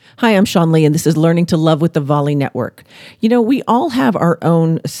Hi, I'm Sean Lee, and this is Learning to Love with the Volley Network. You know, we all have our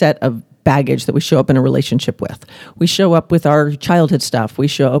own set of baggage that we show up in a relationship with. We show up with our childhood stuff. We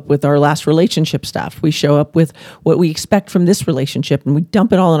show up with our last relationship stuff. We show up with what we expect from this relationship, and we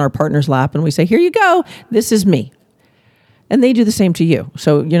dump it all in our partner's lap, and we say, here you go, this is me. And they do the same to you.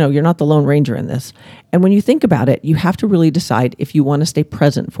 So, you're not the Lone Ranger in this. And when you think about it, you have to really decide if you want to stay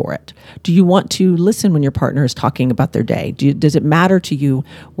present for it. Do you want to listen when your partner is talking about their day? Does it matter to you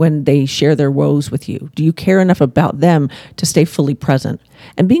when they share their woes with you? Do you care enough about them to stay fully present?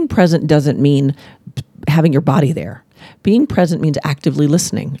 And being present doesn't mean having your body there. Being present means actively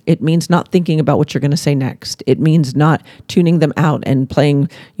listening. It means not thinking about what you're going to say next. It means not tuning them out and playing,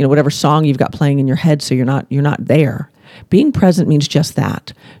 whatever song you've got playing in your head so you're not there. Being present means just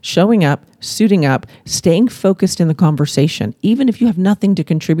that. Showing up, suiting up, staying focused in the conversation, even if you have nothing to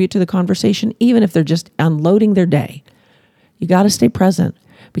contribute to the conversation, even if they're just unloading their day. You got to stay present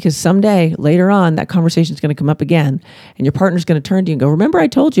because someday later on, that conversation is going to come up again and your partner's going to turn to you and go, remember I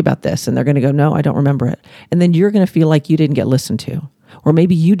told you about this? And they're going to go, no, I don't remember it. And then you're going to feel like you didn't get listened to. Or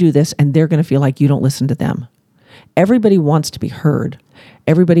maybe you do this and they're going to feel like you don't listen to them. Everybody wants to be heard.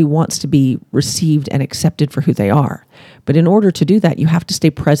 Everybody wants to be received and accepted for who they are. But in order to do that, you have to stay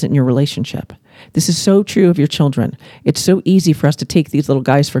present in your relationship. This is so true of your children. It's so easy for us to take these little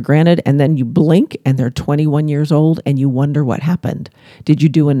guys for granted, and then you blink and they're 21 years old and you wonder what happened. Did you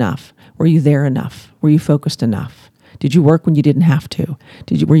do enough? Were you there enough? Were you focused enough? Did you work when you didn't have to?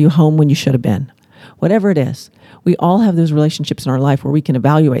 Were you home when you should have been? Whatever it is, we all have those relationships in our life where we can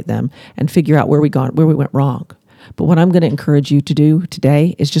evaluate them and figure out where we went wrong. But what I'm going to encourage you to do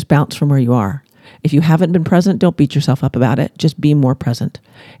today is just bounce from where you are. If you haven't been present, don't beat yourself up about it. Just be more present.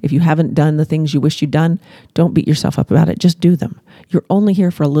 If you haven't done the things you wish you'd done, don't beat yourself up about it. Just do them. You're only here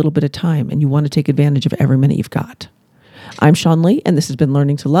for a little bit of time, and you want to take advantage of every minute you've got. I'm Sean Lee, and this has been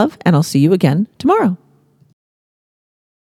Learning to Love, and I'll see you again tomorrow.